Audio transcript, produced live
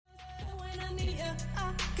ya.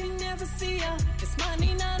 I can never see ya. It's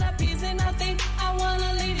money, not a piece, and I think I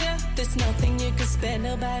wanna leave ya. There's nothing you could spend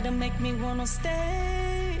about to make me wanna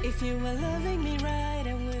stay. If you were loving me right,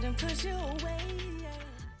 I wouldn't push you away.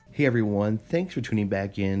 Hey everyone, thanks for tuning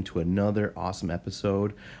back in to another awesome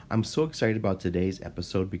episode. I'm so excited about today's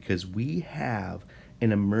episode because we have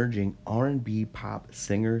an emerging R&B pop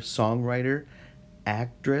singer, songwriter,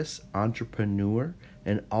 actress, entrepreneur,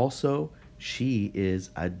 and also she is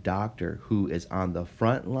a doctor who is on the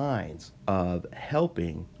front lines of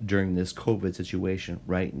helping during this COVID situation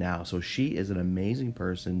right now. So she is an amazing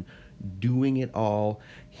person doing it all,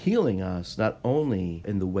 healing us not only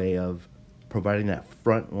in the way of providing that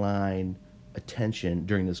frontline attention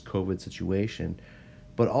during this COVID situation,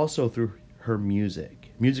 but also through her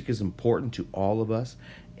music. Music is important to all of us,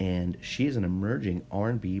 and she is an emerging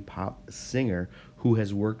R&B pop singer who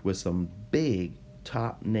has worked with some big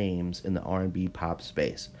top names in the R&B pop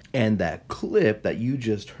space. And that clip that you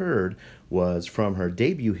just heard was from her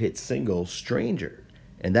debut hit single, Stranger,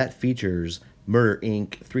 and that features Murder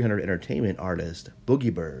Inc. 300 Entertainment artist,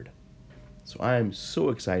 Boogie Bird. So I am so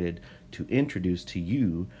excited to introduce to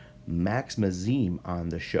you Max Mazim on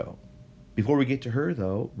the show. Before we get to her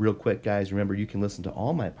though, real quick guys, remember you can listen to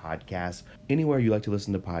all my podcasts anywhere you like to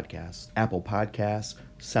listen to podcasts. Apple Podcasts,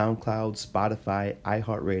 SoundCloud, Spotify,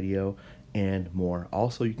 iHeartRadio, and more.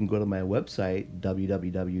 Also, you can go to my website,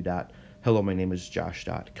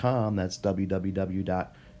 www.hellomynameisjosh.com. That's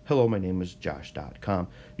www.hellomynameisjosh.com.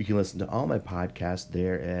 You can listen to all my podcasts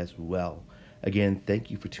there as well. Again,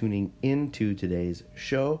 thank you for tuning into today's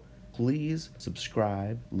show. Please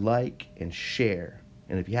subscribe, like, and share.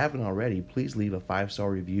 And if you haven't already, please leave a 5-star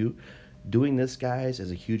review. Doing this, guys,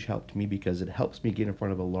 is a huge help to me because it helps me get in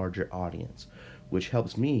front of a larger audience, which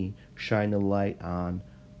helps me shine a light on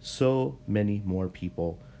so many more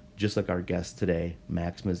people, just like our guest today,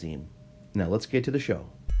 Max Mazim. Now, let's get to the show.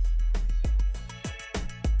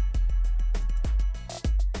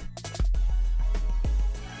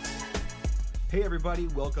 Hey everybody,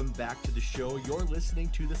 welcome back to the show. You're listening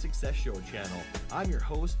to the Success Show channel. I'm your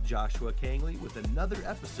host, Joshua Kangley, with another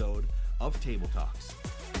episode of Table Talks.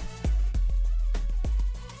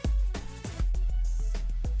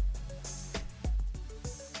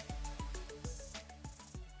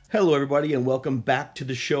 Hello everybody and welcome back to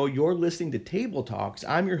the show. You're listening to Table Talks.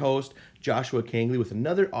 I'm your host, Joshua Kangley, with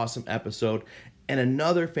another awesome episode and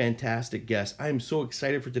another fantastic guest. I am so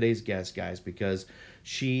excited for today's guest, guys, because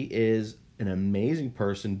she is an amazing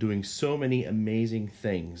person doing so many amazing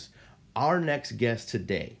things. Our next guest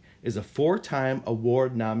today is a 4-time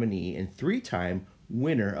award nominee and 3-time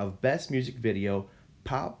winner of Best Music Video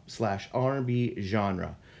Pop/R&B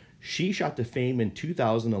Genre. She shot to fame in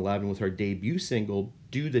 2011 with her debut single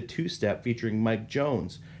Do the Two-Step featuring Mike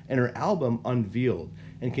Jones and her album Unveiled,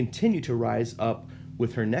 and continued to rise up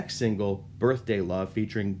with her next single Birthday Love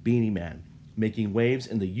featuring Beenie Man, making waves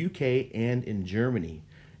in the UK and in Germany.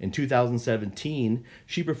 In 2017,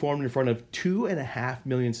 she performed in front of 2.5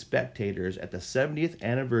 million spectators at the 70th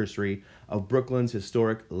anniversary of Brooklyn's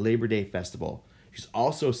historic Labor Day Festival. She's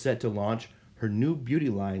also set to launch her new beauty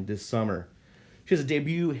line this summer. She has a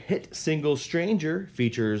debut hit single, Stranger,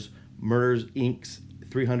 features Murder Inc.'s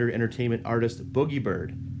 300 Entertainment artist Boogie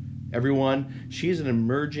Bird. Everyone, she is an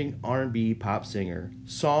emerging R&B pop singer,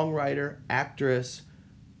 songwriter, actress,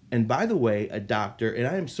 and by the way, a doctor. And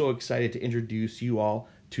I am so excited to introduce you all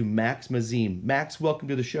to Max Mazim. Max, welcome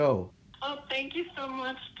to the show. Oh, thank you so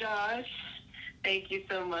much, Josh. Thank you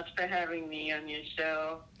so much for having me on your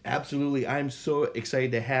show. Absolutely. I'm so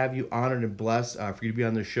excited to have you, honored and blessed for you to be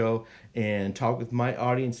on the show and talk with my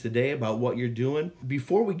audience today about what you're doing.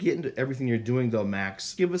 Before we get into everything you're doing, though,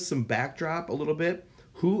 Max, give us some backdrop a little bit.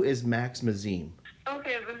 Who is Max Mazim?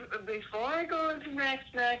 Okay, before I go into Max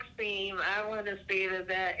theme, I want to say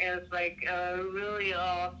that is like a really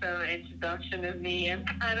awesome introduction of me. I'm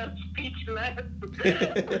kind of speechless.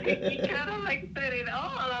 You kind of like said it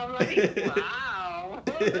all. I'm like, wow.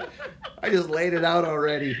 I just laid it out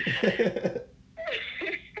already.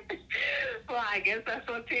 Well, I guess that's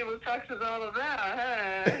what Table Talks is all about,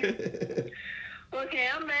 huh? Okay,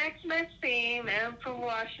 I'm Max Mazim. I'm from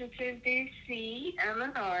Washington, D.C. I'm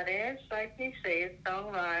an artist, like they say, a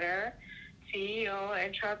songwriter, CEO,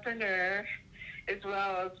 entrepreneur, as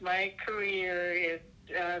well as my career is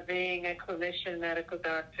being a clinician medical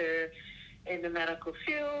doctor in the medical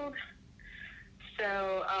field.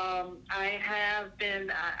 So I've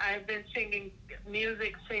been singing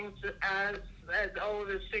music since as old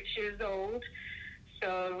as 6 years old.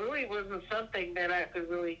 So it really wasn't something that I could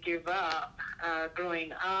really give up.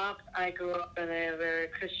 Growing up, I grew up in a very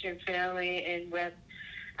Christian family in West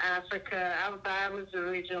Africa. I was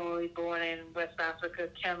originally born in West Africa,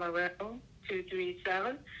 Cameroon,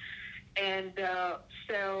 237. And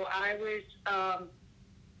so I was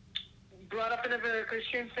brought up in a very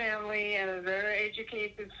Christian family and a very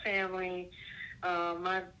educated family.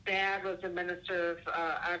 My dad was a minister of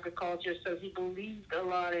agriculture, so he believed a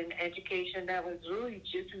lot in education. That was really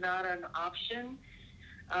just not an option.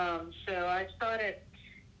 So I started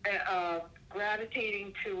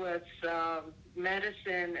gravitating towards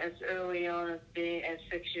medicine as early on as being at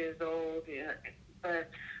 6 years old. Yeah. But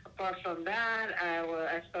apart from that,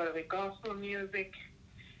 I started with gospel music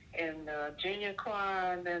and junior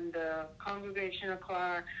choir and then the congregational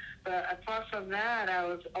choir. But apart from that, I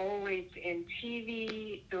was always in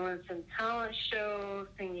TV, doing some talent shows,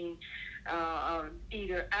 singing,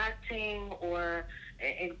 either acting or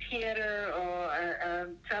in theater or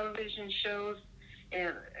television shows.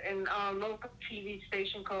 And our local TV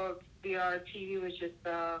station called BRTV, which is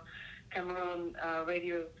Cameroon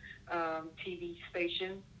radio TV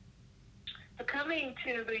station. So coming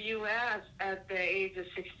to the U.S. at the age of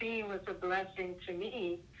 16 was a blessing to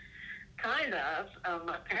me, kind of.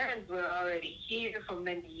 My parents were already here for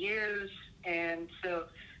many years, and so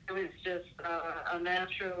it was just a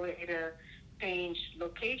natural way to change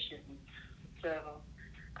locations. So,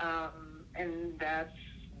 and that's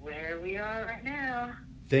where we are right now.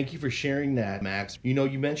 Thank you for sharing that, Max. You know,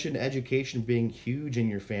 you mentioned education being huge in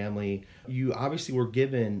your family. You obviously were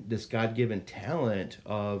given this God-given talent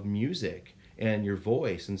of music and your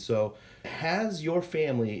voice. And so has your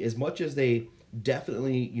family, as much as they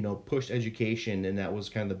definitely, you know, pushed education and that was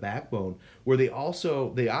kind of the backbone, were they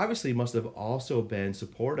obviously must have also been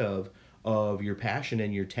supportive of your passion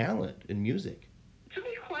and your talent in music? To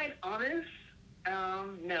be quite honest,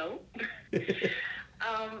 no.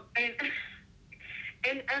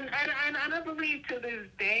 And I believe to this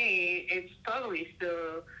day, it's probably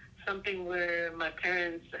still something where my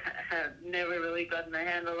parents have never really gotten a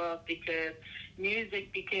handle of, because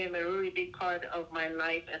music became a really big part of my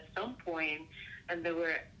life at some point, and they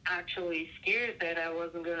were actually scared that I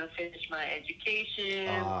wasn't going to finish my education,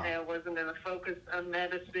 I wasn't going to focus on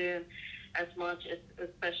medicine as much,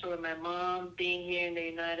 especially my mom being here in the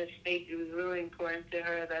United States. It was really important to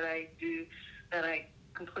her that I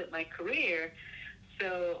complete my career.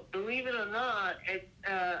 So believe it or not,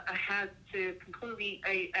 I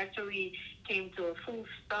actually came to a full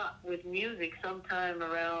stop with music sometime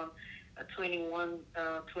around 21,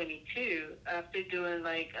 22, after doing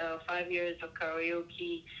like 5 years of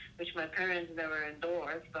karaoke, which my parents never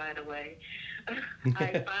endorsed, by the way.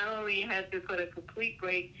 I finally had to put a complete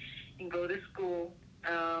break and go to school.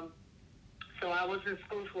 So I was in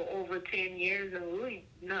school for over 10 years and really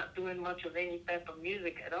not doing much of any type of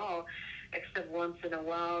music at all, except once in a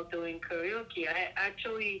while doing karaoke. I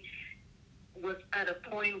actually was at a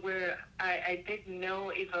point where I didn't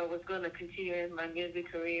know if I was going to continue in my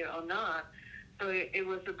music career or not. So it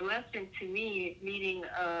was a blessing to me meeting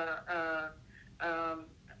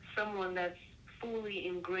someone that's fully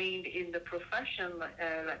ingrained in the profession, like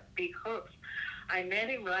Big Hooks. I met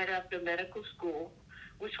him right after medical school,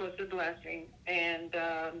 which was a blessing. And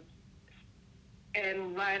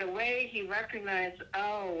right away he recognized,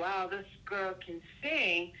 oh, wow, this girl can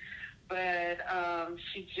sing. But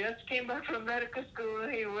she just came back from medical school.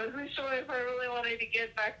 He wasn't sure if I really wanted to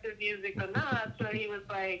get back to music or not. So he was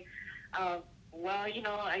like, well, you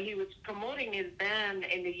know, he was promoting his band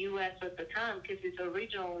in the U.S. at the time because he's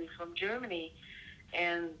originally from Germany.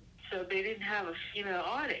 And so they didn't have a female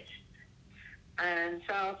artist. And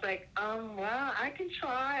so I was like, well, I can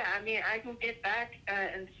try. I mean, I can get back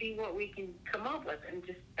and see what we can come up with. And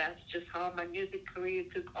that's just how my music career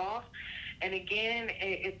took off. And again,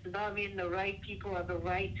 it's about meeting the right people at the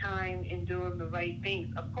right time and doing the right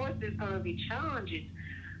things. Of course, there's going to be challenges,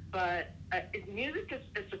 but music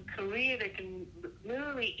is a career that can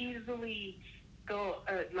literally easily go,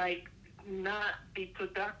 not be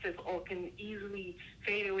productive or can easily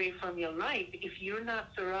fade away from your life if you're not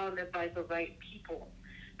surrounded by the right people.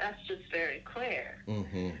 That's just very clear.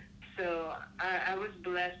 Mm-hmm. So I was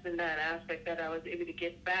blessed in that aspect that I was able to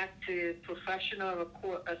get back to professional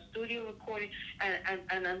studio recording.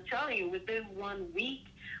 And I'm telling you, within 1 week,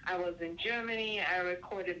 I was in Germany. I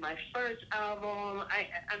recorded my first album.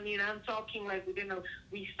 I mean, I'm talking like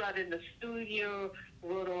we started in the studio,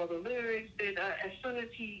 wrote all the lyrics. As soon as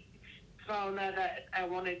he found out that I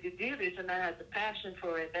wanted to do this and I had the passion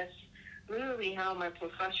for it, that's literally how my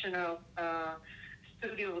professional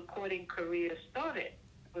studio recording career started.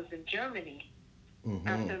 Was in Germany. Mm-hmm.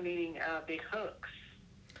 After meeting Big Hooks.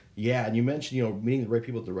 Yeah, and you mentioned, meeting the right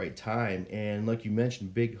people at the right time, and like you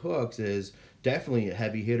mentioned, Big Hooks is definitely a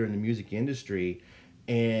heavy hitter in the music industry.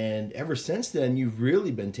 And ever since then, you've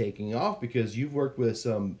really been taking off because you've worked with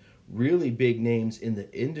some really big names in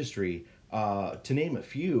the industry. To name a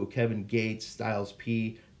few, Kevin Gates, Styles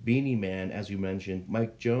P, Beanie Man, as we mentioned,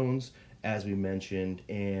 Mike Jones, as we mentioned,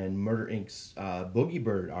 and Murder Inc.'s Boogie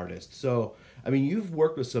Bird artist. So, I mean, you've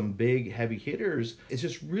worked with some big heavy hitters. It's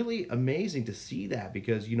just really amazing to see that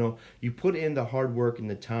because, you know, you put in the hard work and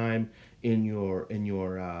the time in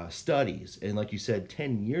your studies. And like you said,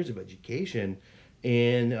 10 years of education.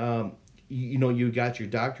 And, you know, you got your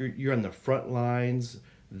doctorate, you're on the front lines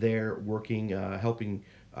there working, helping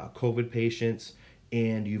COVID patients.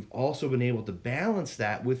 And you've also been able to balance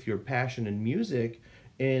that with your passion in music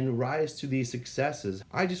and rise to these successes.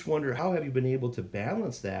 I just wonder, how have you been able to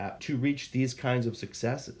balance that to reach these kinds of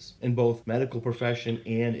successes in both medical profession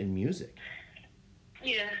and in music?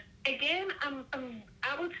 Yeah. Again,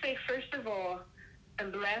 I would say, first of all,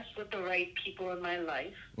 I'm blessed with the right people in my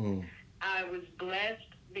life. I was blessed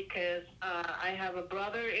because I have a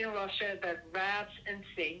brother in Russia that raps and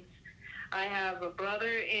sings. I have a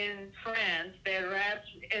brother in France that raps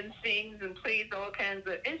and sings and plays all kinds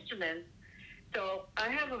of instruments. So I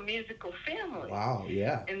have a musical family. Wow,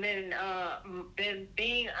 yeah. And then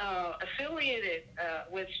being affiliated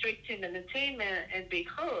with Straight Team Entertainment and Big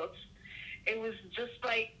Hooks, it was just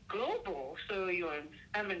like global. So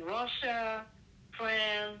I'm in Russia,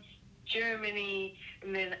 France, Germany,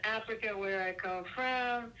 and then Africa, where I come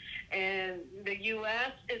from, and the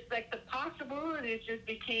U.S. It's like the possibilities just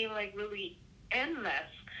became like really endless.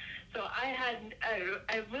 So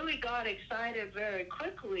I really got excited very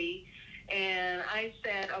quickly, and I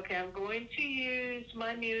said, okay, I'm going to use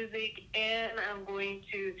my music and I'm going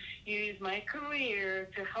to use my career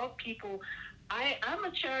to help people. I'm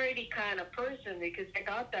a charity kind of person because I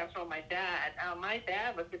got that from my dad. My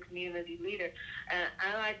dad was a community leader, and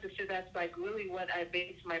I like to say that's like really what I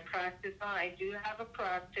base my practice on. I do have a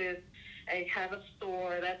practice. I have a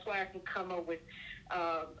store. That's why I can come up with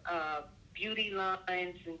beauty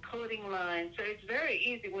lines and clothing lines. So it's very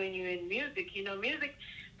easy when you're in music. You know, music,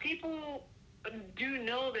 people do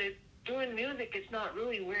know that doing music, it's not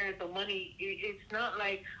really where the money, it's not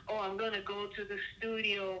like, oh, I'm going to go to the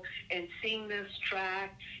studio and sing this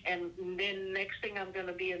track and then next thing I'm going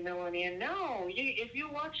to be a millionaire. No, if you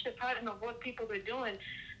watch the pattern of what people are doing,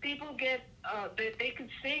 people get, they can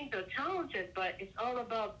sing, they're talented, but it's all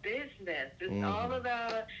about business. It's all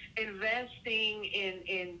about investing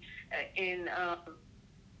in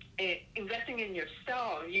investing in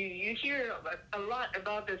yourself. You hear a lot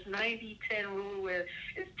about this 90-10 rule where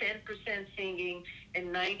it's 10% singing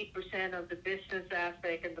and 90% of the business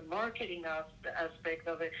aspect and the marketing aspect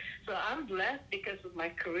of it. So I'm blessed because of my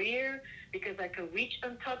career, because I can reach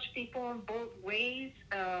and touch people in both ways.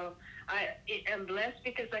 I'm blessed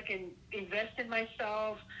because I can invest in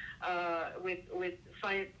myself with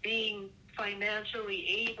being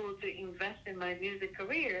financially able to invest in my music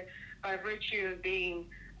career by virtue of being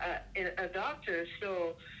a doctor.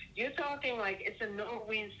 So you're talking like it's a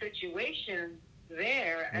no-win situation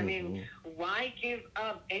there. I mean, why give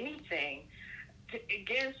up anything?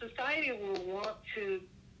 Again, society will want to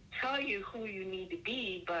tell you who you need to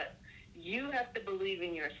be, but you have to believe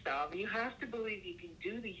in yourself. You have to believe you can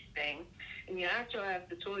do these things, and you actually have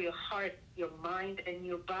to throw your heart, your mind, and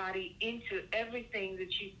your body into everything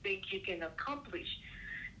that you think you can accomplish.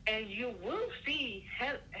 And you will see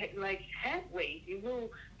headway. You will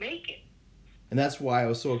make it. And that's why I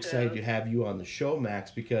was so excited to have you on the show, Max,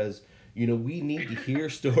 because, you know, we need to hear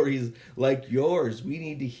stories like yours. We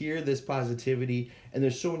need to hear this positivity. And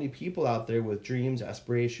there's so many people out there with dreams,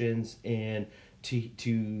 aspirations, and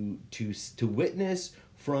to witness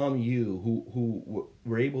from you who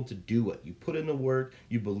were able to do it. You put in the work,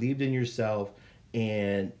 you believed in yourself,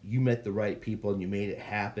 and you met the right people and you made it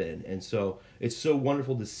happen. And so it's so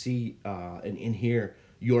wonderful to see and hear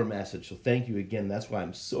your message. So thank you again. That's why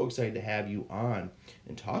I'm so excited to have you on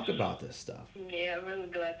and talk about this stuff. Yeah, I'm really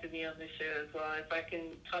glad to be on the show as well. If I can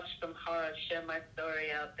touch some hearts, share my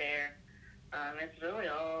story out there, it's really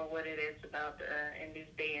all what it is about in this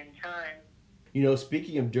day and time. You know,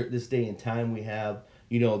 speaking of this day and time, we have,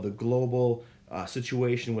 you know, the global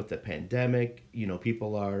situation with the pandemic. You know,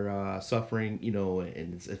 people are suffering, you know,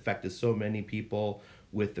 and it's affected so many people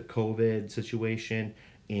with the COVID situation.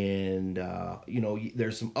 And, you know,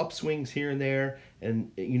 there's some upswings here and there.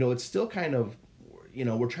 And, you know, it's still kind of, you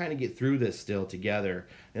know, we're trying to get through this still together.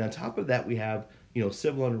 And on top of that, we have, you know,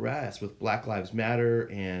 civil unrest with Black Lives Matter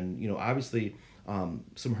and, you know, obviously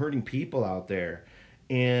some hurting people out there.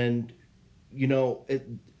 And, you know,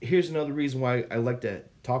 here's another reason why I like to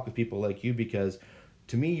talk with people like you, because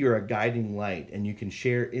to me, you're a guiding light and you can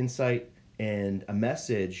share insight and a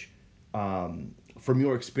message from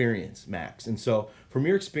your experience, Max. And so, from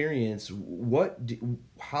your experience,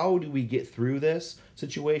 how do we get through this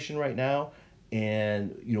situation right now?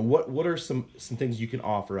 And what are some things you can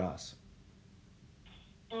offer us?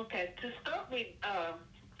 Okay, to start with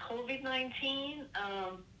COVID-19,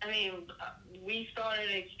 we started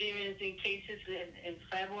experiencing cases in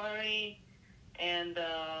February, and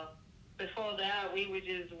before that, we were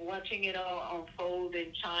just watching it all unfold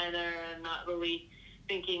in China and not really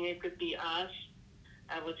thinking it could be us.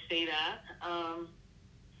 I would say that.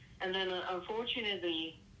 And then,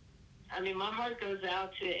 unfortunately, my heart goes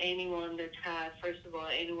out to anyone that's had, first of all,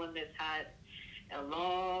 anyone that's had a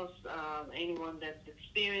loss, anyone that's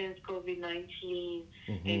experienced COVID-19,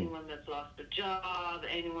 anyone that's lost a job,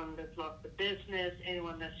 anyone that's lost a business,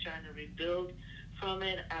 anyone that's trying to rebuild from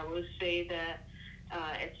it. I would say that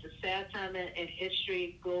it's a sad time in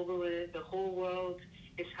history globally. The whole world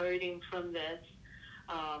is hurting from this.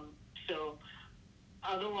 So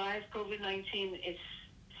otherwise, COVID-19 is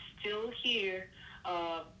still here.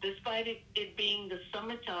 Despite it being the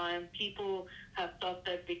summertime, people have thought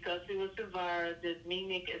that because it was a virus, it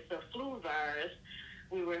mimic it's a flu virus.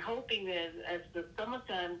 We were hoping that as the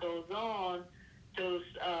summertime goes on, the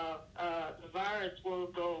virus will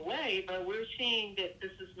go away, but we're seeing that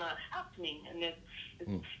this is not happening, and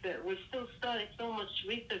that we're still studying so much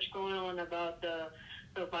research going on about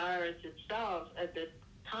the virus itself at the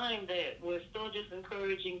time that we're still just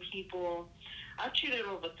encouraging people. I've treated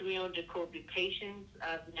over 300 COVID patients.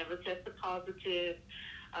 I've never tested positive.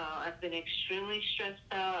 I've been extremely stressed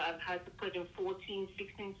out. I've had to put in 14,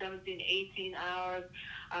 16, 17, 18 hours.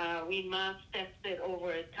 We mass tested over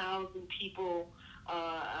 1,000 people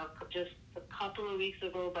just a couple of weeks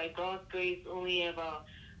ago. By God's grace, only about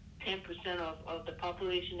 10% of the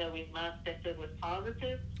population that we mass tested was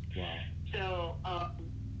positive. Wow. So,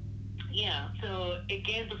 so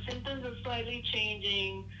again, the symptoms are slightly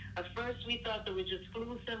changing. At first, we thought they were just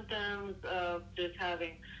flu symptoms of just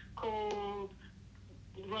having cold,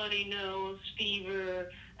 runny nose, fever,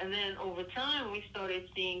 and then over time, we started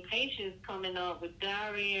seeing patients coming up with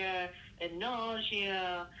diarrhea and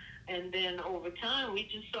nausea, and then over time, we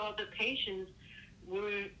just saw the patients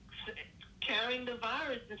were carrying the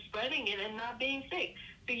virus and spreading it and not being sick.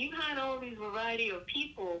 So you had all these variety of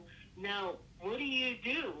people. Now, what do you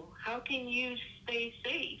do? How can you stay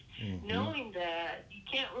safe, knowing that you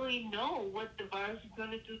can't really know what the virus is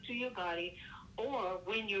going to do to your body or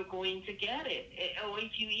when you're going to get it, or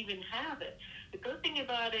if you even have it? The good thing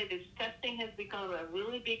about it is testing has become a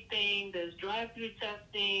really big thing. There's drive-through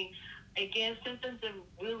testing. Again, symptoms have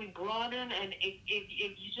really broadened, and if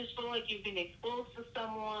you just feel like you've been exposed to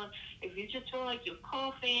someone, if you just feel like you're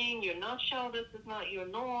coughing, you're not sure this is not your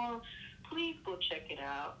norm, please go check it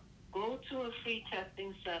out. Go to a free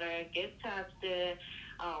testing center, get tested,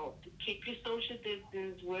 keep your social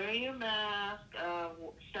distance, wear your mask,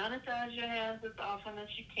 sanitize your hands as often as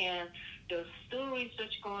you can. There's still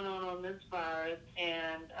research going on this virus,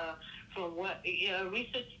 and from what a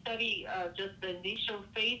research study, just the initial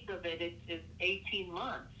phase of it is 18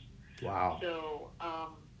 months. Wow. So,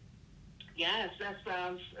 yes, that's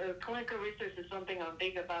clinical research is something I'm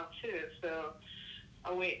big about too. So.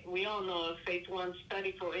 We all know a phase 1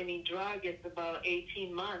 study for any drug is about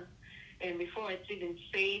 18 months. And before it's even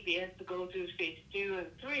safe, it has to go through phase 2 and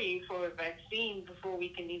 3 for a vaccine before we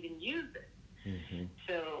can even use it.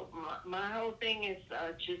 So my whole thing is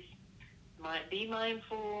just be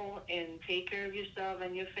mindful and take care of yourself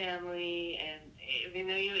and your family. And even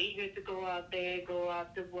though you're eager to go out there, go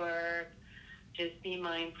out to work, just be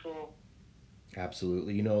mindful.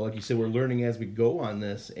 Absolutely. Like you said, we're learning as we go on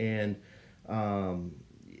this, and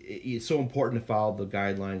it's so important to follow the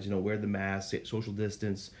guidelines, wear the mask, social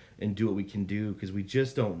distance, and do what we can do, because we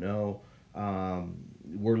just don't know.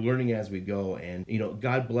 We're learning as we go, and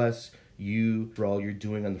God bless you for all you're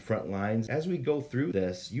doing on the front lines. As we go through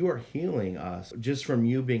this, you are healing us just from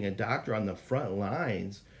you being a doctor on the front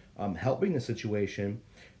lines, helping the situation,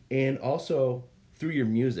 and also through your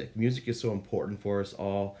music. Music is so important for us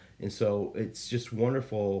all, and so it's just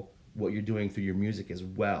wonderful what you're doing through your music as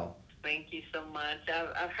well. Thank you so much.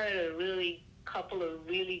 I've heard a couple of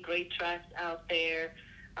really great tracks out there,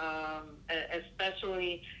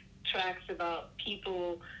 especially tracks about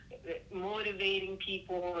people, motivating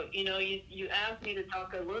people. You asked me to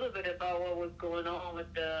talk a little bit about what was going on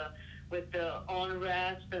with the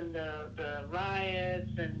unrest and the riots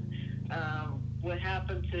and what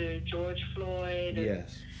happened to George Floyd.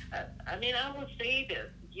 Yes. I would say that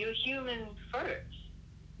you're human first.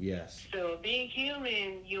 Yes. So being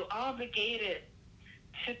human, you're obligated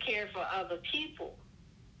to care for other people.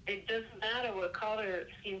 It doesn't matter what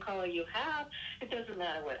skin color you have. It doesn't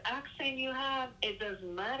matter what accent you have. It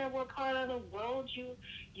doesn't matter what part of the world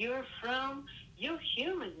you're from. You're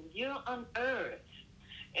human. You're on Earth.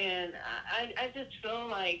 And I just feel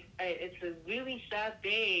like it's a really sad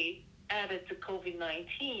day added to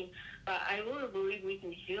COVID-19. But I really believe we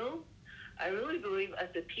can heal. I really believe as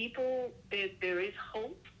a people that there is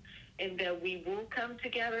hope and that we will come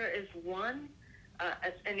together as one.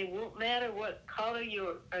 And it won't matter what color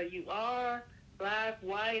you are, black,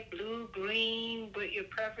 white, blue, green, what your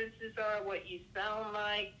preferences are, what you sound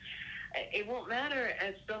like. It won't matter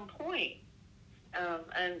at some point.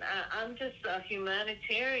 And I'm just a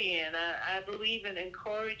humanitarian. I believe in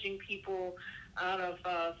encouraging people out of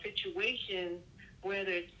situations,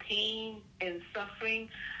 whether it's pain and suffering.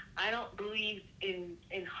 I don't believe in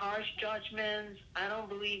harsh judgments. I don't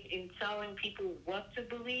believe in telling people what to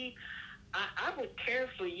believe. I would care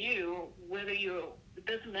for you, it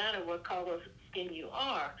doesn't matter what color skin you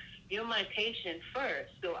are. You're my patient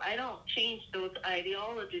first. So I don't change those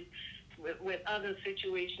ideologies with other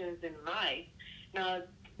situations in life. Now,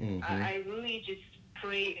 I really just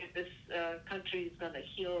pray this country is going to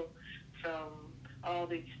heal from all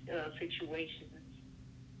these situations.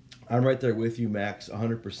 I'm right there with you, Max,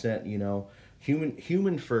 100%. You know,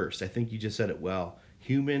 human first. I think you just said it well.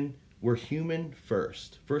 We're human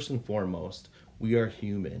first and foremost. We are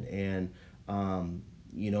human, and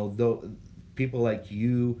you know, though people like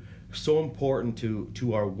you are so important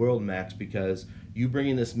to our world, Max, because you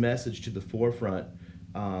bringing this message to the forefront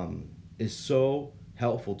is so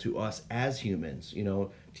helpful to us as humans. You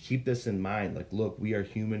know, to keep this in mind. Like, look, we are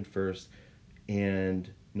human first,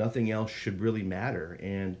 and nothing else should really matter.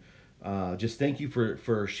 And just thank you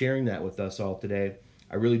for sharing that with us all today.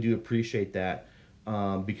 I really do appreciate that.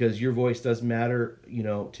 Because your voice does matter, you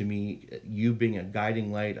know, to me, you being a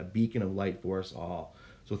guiding light, a beacon of light for us all.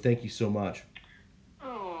 So thank you so much.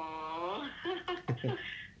 Oh,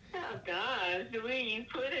 oh gosh, the way you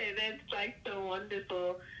put it, that's like so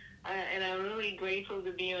wonderful. And I'm really grateful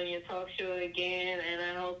to be on your talk show again. And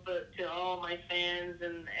I hope to all my fans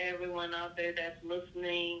and everyone out there that's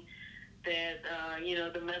listening that, you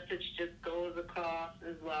know, the message just goes across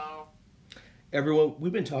as well. Everyone,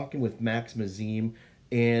 we've been talking with Max Mazim,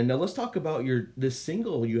 and now let's talk about this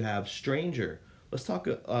single you have, "Stranger." Let's talk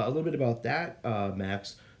a little bit about that,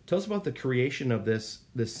 Max. Tell us about the creation of this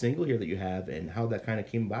single here that you have and how that kind of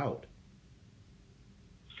came about.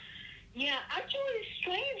 Yeah, actually,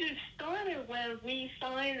 "Stranger" started when we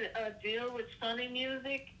signed a deal with Sony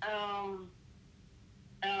Music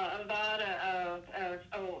about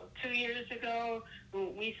 2 years ago.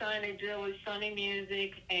 We signed a deal with Sony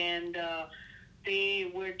Music, and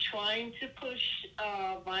they were trying to push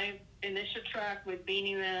my initial track with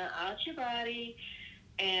Beanie Man, Out Your Body,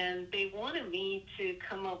 and they wanted me to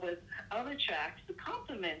come up with other tracks to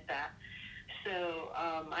complement that. So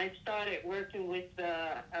I started working with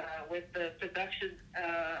the production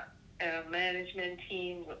management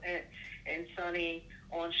team and Sony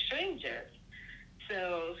on "Strangers."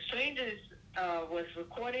 So "Strangers" was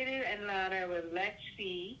recorded in Atlanta with Lex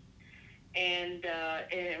C and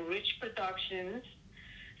Rich Productions.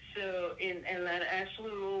 So in Atlanta, I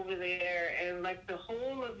flew over there, and like the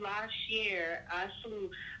whole of last year,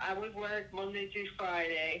 I would work Monday through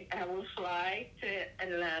Friday. I would fly to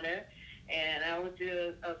Atlanta, and I would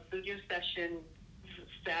do a studio session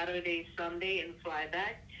Saturday, Sunday, and fly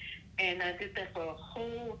back. And I did that for a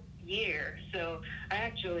whole year. So I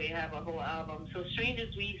actually have a whole album. So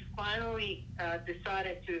 "Strangers," we finally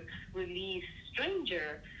decided to release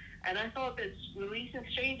 "Stranger." And I thought that releasing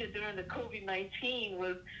 "Stranger" during the COVID-19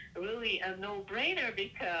 was really a no-brainer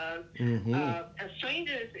because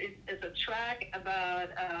 "Strangers" is a track about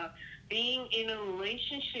being in a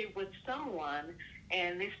relationship with someone,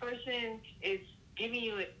 and this person is giving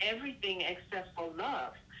you everything except for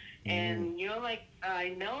love. And you're like, I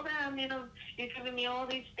know that, you're giving me all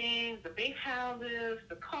these things, the big houses,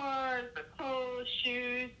 the cars, the clothes,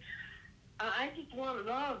 shoes. I just want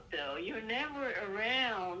love, though. You're never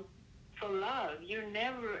around for love. You're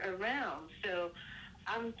never around. So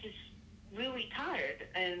I'm just really tired,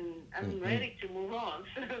 and I'm ready to move on.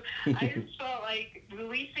 So I just felt like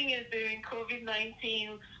releasing it during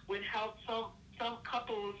COVID-19 would help some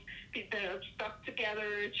couples that are stuck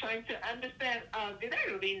together trying to understand, did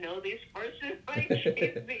I really know this person? Like,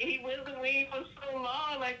 he was away for so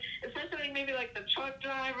long, like, especially maybe like the truck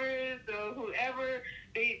drivers or whoever,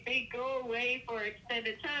 they go away for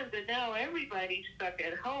extended times, and now everybody's stuck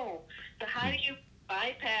at home. So how do you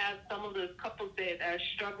bypass some of those couples that are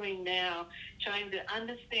struggling now, trying to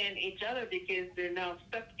understand each other because they're now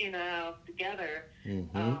stuck in a house together, and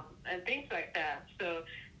things like that. So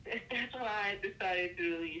that's why I decided to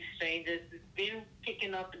release Strangers. It's been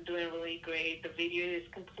picking up and doing really great. The video is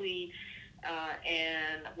complete,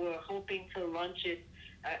 and we're hoping to launch it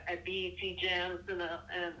at BET Jams and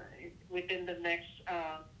within the next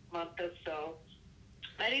month or so.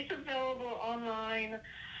 But it's available online,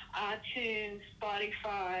 iTunes,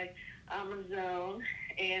 Spotify, Amazon,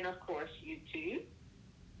 and of course YouTube.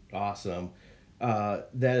 Awesome.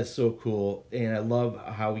 That is so cool, and I love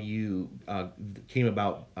how you came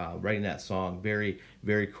about writing that song. Very,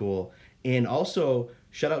 very cool. And also,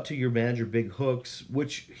 shout out to your manager, Big Hooks,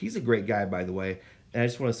 which he's a great guy, by the way. And I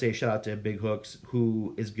just want to say shout out to Big Hooks,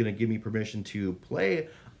 who is going to give me permission to play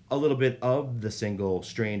a little bit of the single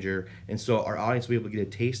Stranger, and so our audience will be able to get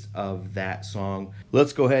a taste of that song.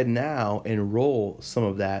 Let's go ahead now and roll some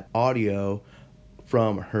of that audio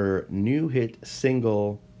from her new hit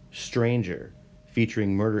single Stranger,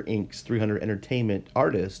 featuring Murder Inc.'s 300 Entertainment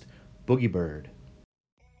artist Boogie Bird.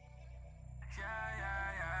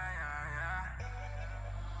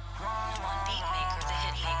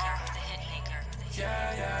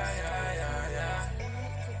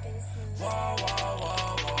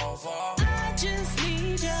 I just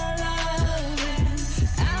need your loving.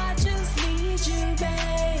 I just need you,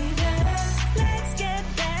 baby. Let's get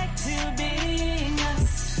back to being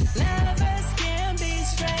us. Lovers can be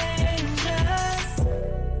strangers.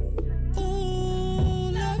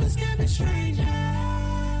 Ooh, lovers can be strangers.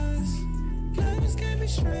 Lovers can be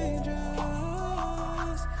strangers.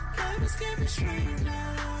 Lovers can be strangers.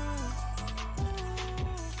 Ooh,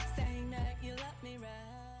 saying that you love me right.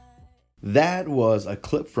 That was a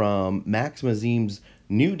clip from Max Mazim's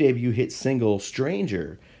new debut hit single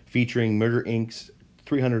Stranger, featuring Murder Inc.'s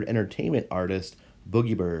 300 Entertainment artist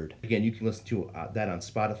Boogie Bird. Again, you can listen to that on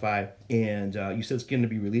Spotify, and you said it's going to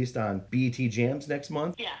be released on BET Jams next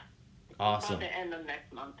month? Yeah. Awesome. About the end of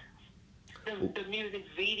next month. The music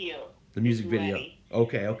video. The music is video. ready.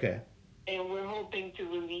 Okay. And we're hoping to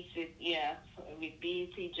release it, with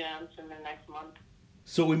BET Jams in the next month.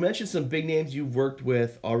 So we mentioned some big names you've worked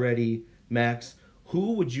with already, Max.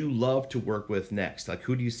 Who would you love to work with next? Like,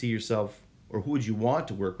 who do you see yourself, or who would you want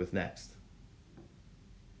to work with next?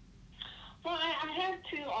 Well, I have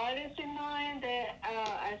two artists in mind that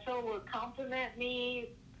I feel will complement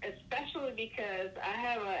me, especially because I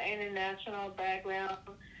have an international background.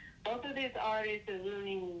 Both of these artists are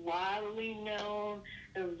really widely known.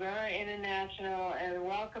 They're very international and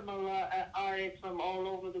welcome a lot of artists from all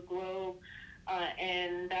over the globe.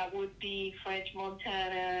 And that would be French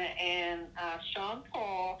Montana and Sean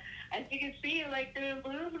Paul. As you can see, like, they're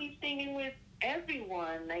literally singing with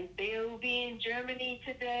everyone. Like, they'll be in Germany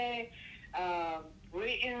today,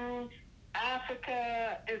 Britain,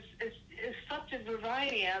 Africa. It's such a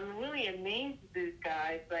variety. I'm really amazed at these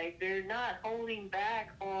guys. Like, they're not holding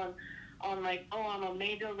back on like, oh, I'm a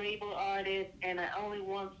major label artist and I only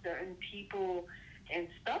want certain people and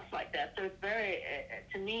stuff like that. So it's very,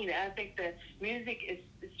 to me, I think that music is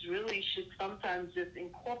really should sometimes just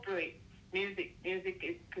incorporate music. Music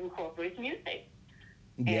incorporates music.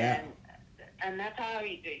 Yeah. And that's how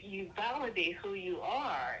you validate who you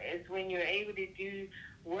are, is when you're able to do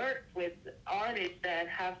work with artists that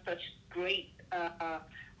have such great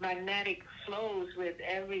magnetic flows with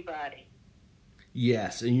everybody.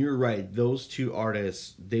 Yes, and you're right. Those two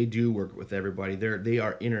artists, they do work with everybody. They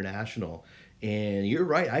are international. And you're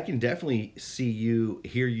right. I can definitely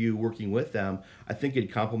hear you working with them. I think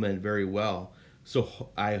it'd complement very well.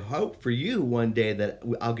 So I hope for you one day that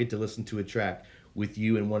I'll get to listen to a track with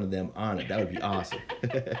you and one of them on it. That would be awesome.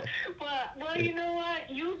 Well, you know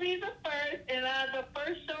what? You'll be the first, and the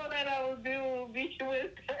first show that I will do will be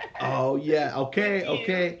with. Oh yeah.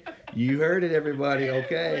 Okay. You heard it, everybody.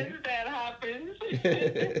 Okay. When that happens.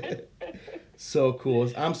 So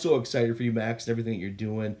cool. I'm so excited for you, Max, and everything that you're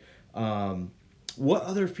doing. What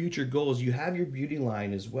other future goals? You have your beauty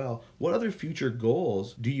line as well. What other future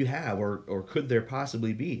goals do you have, or could there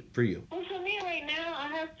possibly be for you? Well, for me right now, I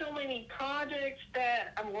have so many projects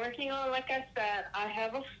that I'm working on. Like I said, I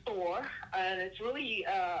have a store, and it's really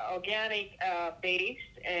organic based,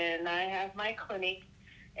 and I have my clinic,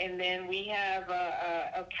 and then we have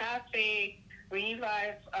a cafe,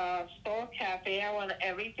 Relife Store Cafe. I want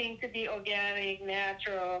everything to be organic,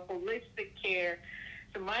 natural, holistic care.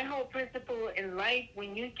 So my whole principle in life,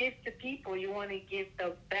 when you give to people, you want to give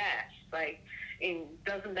the best. Like, it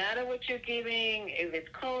doesn't matter what you're giving, if it's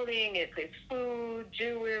clothing, if it's food,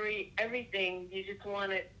 jewelry, everything. You just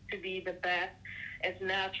want it to be the best, as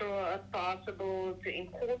natural as possible, to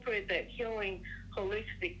incorporate that healing,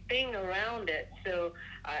 holistic thing around it. So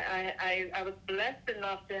I was blessed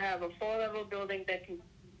enough to have a 4-level building that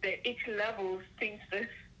each level seems to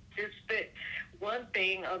just fit one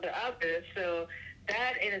thing or the other. So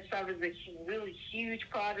that in itself is a really huge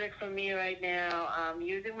project for me right now. I'm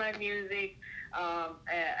using my music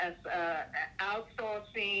as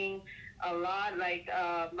outsourcing a lot. Like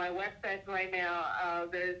my websites right now,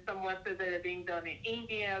 there's some websites that are being done in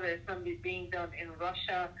India. There's some being done in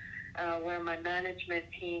Russia, where my management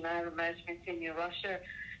team, I have a management team in Russia.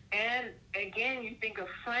 And again, you think of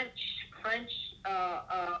French. I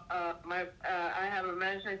have a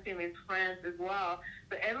management team in France as well.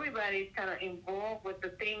 So everybody's kind of involved with the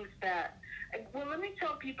things that. Well, let me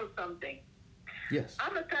tell people something. Yes.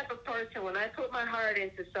 I'm the type of person, when I put my heart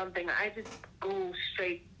into something, I just go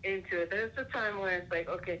straight into it. There's a time where it's like,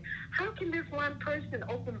 okay, how can this one person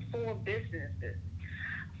open 4 businesses?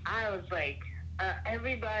 I was like,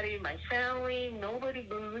 everybody, my family, nobody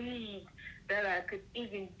believed that I could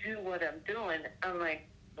even do what I'm doing. I'm like,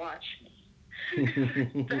 watch me.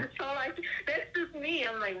 That's all that's just me.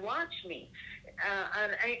 I'm like, watch me.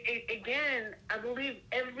 And I believe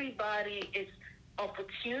everybody is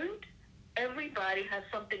opportuned. Everybody has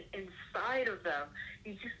something inside of them.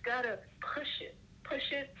 You just gotta push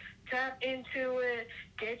it, tap into it,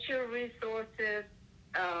 get your resources,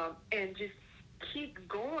 and just keep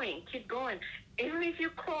going. Even if you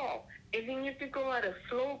crawl, even if you go at a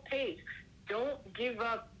slow pace, don't give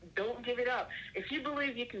up. Don't give it up. If you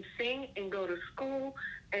believe you can sing and go to school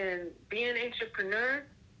and be an entrepreneur,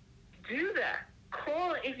 do that.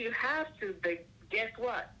 Crawl if you have to, but guess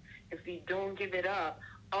what? If you don't give it up,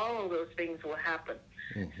 all of those things will happen.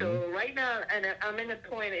 Mm-hmm. So right now, and I'm in a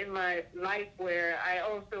point in my life where I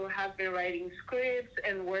also have been writing scripts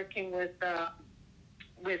and working with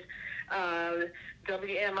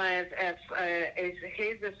WMIFF.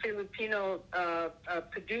 He's a Filipino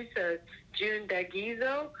producer, June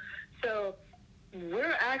Daguizo. So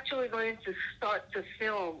we're actually going to start to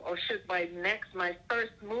film or shoot my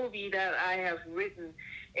first movie that I have written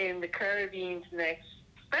in the Caribbean next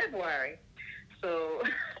February. So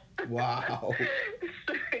wow.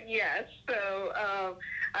 Yes. So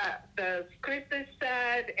the script is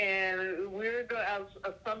set, and we're going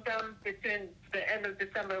sometime between the end of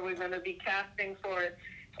December we're going to be casting for it,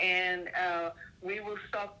 and we will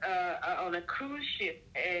stop on a cruise ship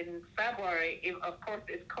in February. Of course,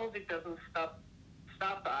 if COVID doesn't stop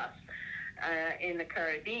us in the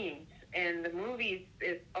Caribbean. And the movie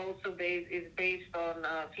is also based on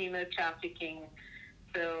female trafficking.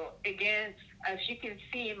 So again, as you can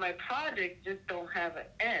see, my project just don't have an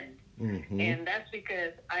end. Mm-hmm. And that's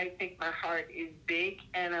because I think my heart is big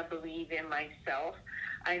and I believe in myself.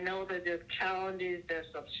 I know that there's challenges,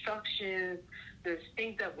 there's obstructions, there's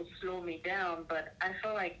things that will slow me down, but I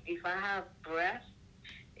feel like if I have breath,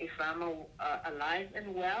 if I'm alive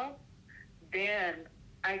and well, then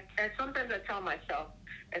and sometimes I tell myself,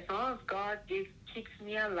 as long as God keeps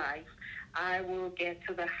me alive, I will get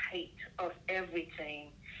to the height of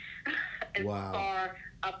everything as far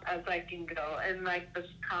up as I can go. And like the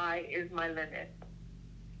sky is my limit.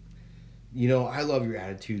 You know, I love your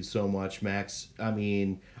attitude so much, Max. I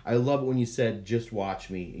mean, I love it when you said, just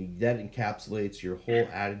watch me. That encapsulates your whole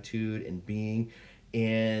attitude and being.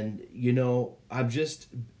 And, you know, I'm just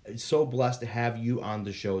so blessed to have you on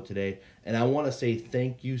the show today. And I want to say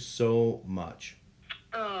thank you so much.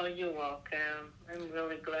 Oh, you're welcome. I'm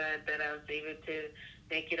really glad that I was able to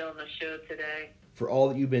make it on the show today. For all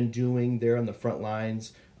that you've been doing there on the front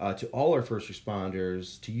lines, to all our first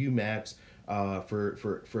responders, to you, Max,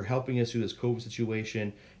 for helping us through this COVID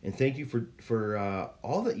situation, and thank you for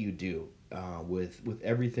all that you do with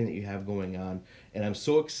everything that you have going on. And I'm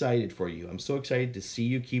so excited for you. I'm so excited to see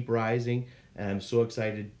you keep rising, and I'm so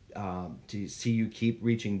excited to see you keep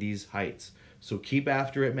reaching these heights. So keep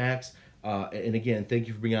after it, Max. And again, thank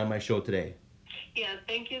you for being on my show today. Yeah,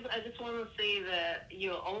 thank you. I just want to say that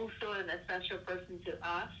you're also an essential person to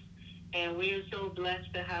us, and we're so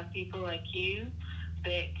blessed to have people like you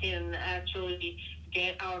that can actually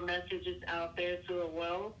get our messages out there to the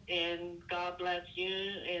world. And God bless you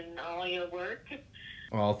in all your work.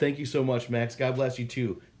 Oh, thank you so much, Max. God bless you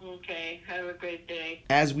too. Okay, have a great day.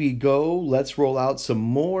 As we go, let's roll out some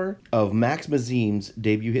more of Max Mazim's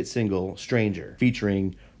debut hit single, Stranger,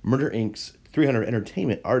 featuring Murder Inc.'s 300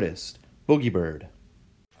 Entertainment artist, Boogie Bird.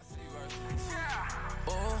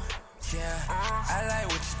 Oh, yeah, I like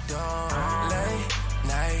what you done. Late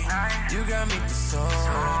night, you got me the song.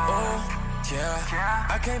 Oh, yeah,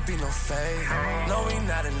 I can't be no fake. No, we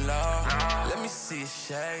not in love. Let me see a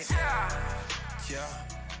shade. Yeah.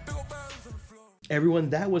 Everyone,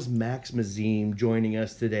 that was Max Mazim joining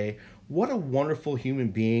us today. What a wonderful human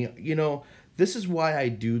being. You know, this is why I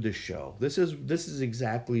do the show. This is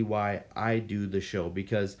exactly why I do the show,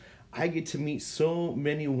 because I get to meet so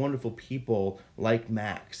many wonderful people like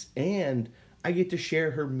Max, and I get to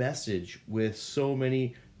share her message with so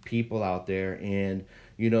many people out there. And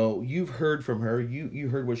you've heard from her, you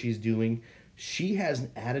heard what she's doing. She has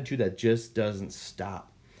an attitude that just doesn't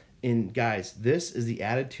stop. And guys, this is the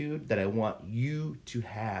attitude that I want you to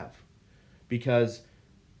have, because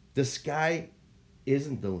the sky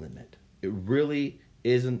isn't the limit. It really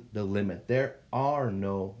isn't the limit. There are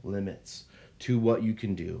no limits to what you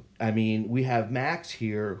can do. I mean, we have Max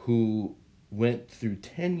here who went through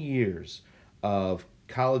 10 years of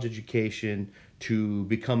college education to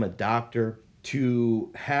become a doctor,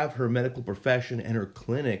 to have her medical profession and her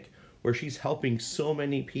clinic where she's helping so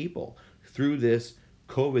many people through this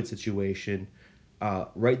COVID situation,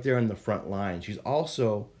 right there on the front line. She's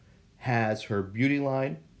also has her beauty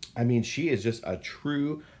line. I mean, she is just a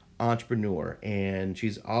true entrepreneur, and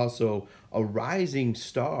she's also a rising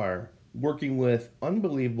star working with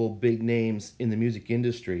unbelievable big names in the music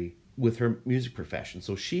industry with her music profession.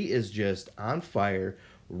 So she is just on fire,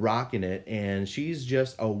 rocking it, and she's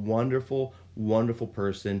just a wonderful, wonderful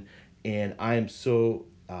person. And I am so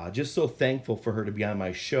just so thankful for her to be on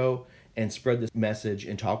my show and spread this message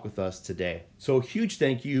and talk with us today. So a huge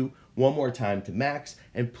thank you one more time to Max,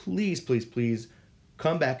 and please, please, please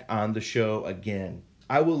come back on the show again.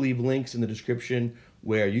 I will leave links in the description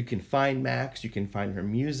where you can find Max, you can find her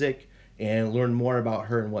music, and learn more about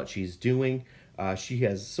her and what she's doing. She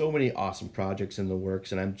has so many awesome projects in the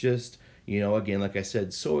works, and I'm just, again, like I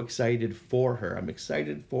said, so excited for her. I'm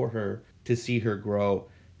excited for her to see her grow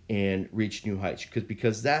and reach new heights,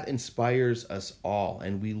 because that inspires us all,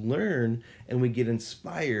 and we learn and we get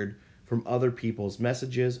inspired from other people's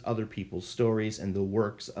messages, other people's stories, and the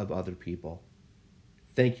works of other people.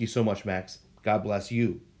 Thank you so much, Max. God bless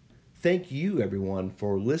you. Thank you, everyone,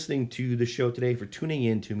 for listening to the show today, for tuning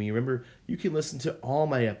in to me. Remember, you can listen to all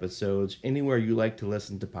my episodes anywhere you like to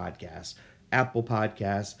listen to podcasts. Apple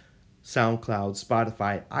Podcasts, SoundCloud,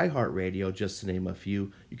 Spotify, iHeartRadio, just to name a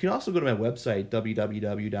few. You can also go to my website,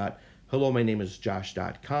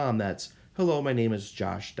 www.hellomynameisjosh.com. That's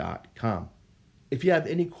hellomynameisjosh.com. If you have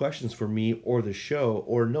any questions for me or the show,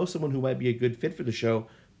 or know someone who might be a good fit for the show,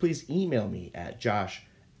 please email me at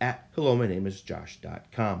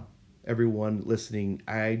josh@hellomynameisjosh.com. Everyone listening,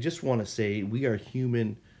 I just want to say we are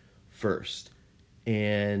human first,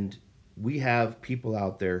 and we have people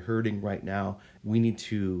out there hurting right now. We need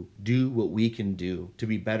to do what we can do to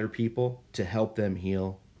be better people, to help them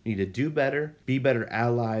heal. We need to do better, be better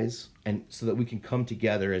allies, and so that we can come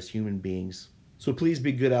together as human beings. So please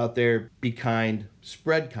be good out there, be kind,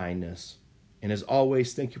 spread kindness. And as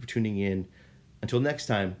always, thank you for tuning in. Until next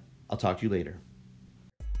time, I'll talk to you later.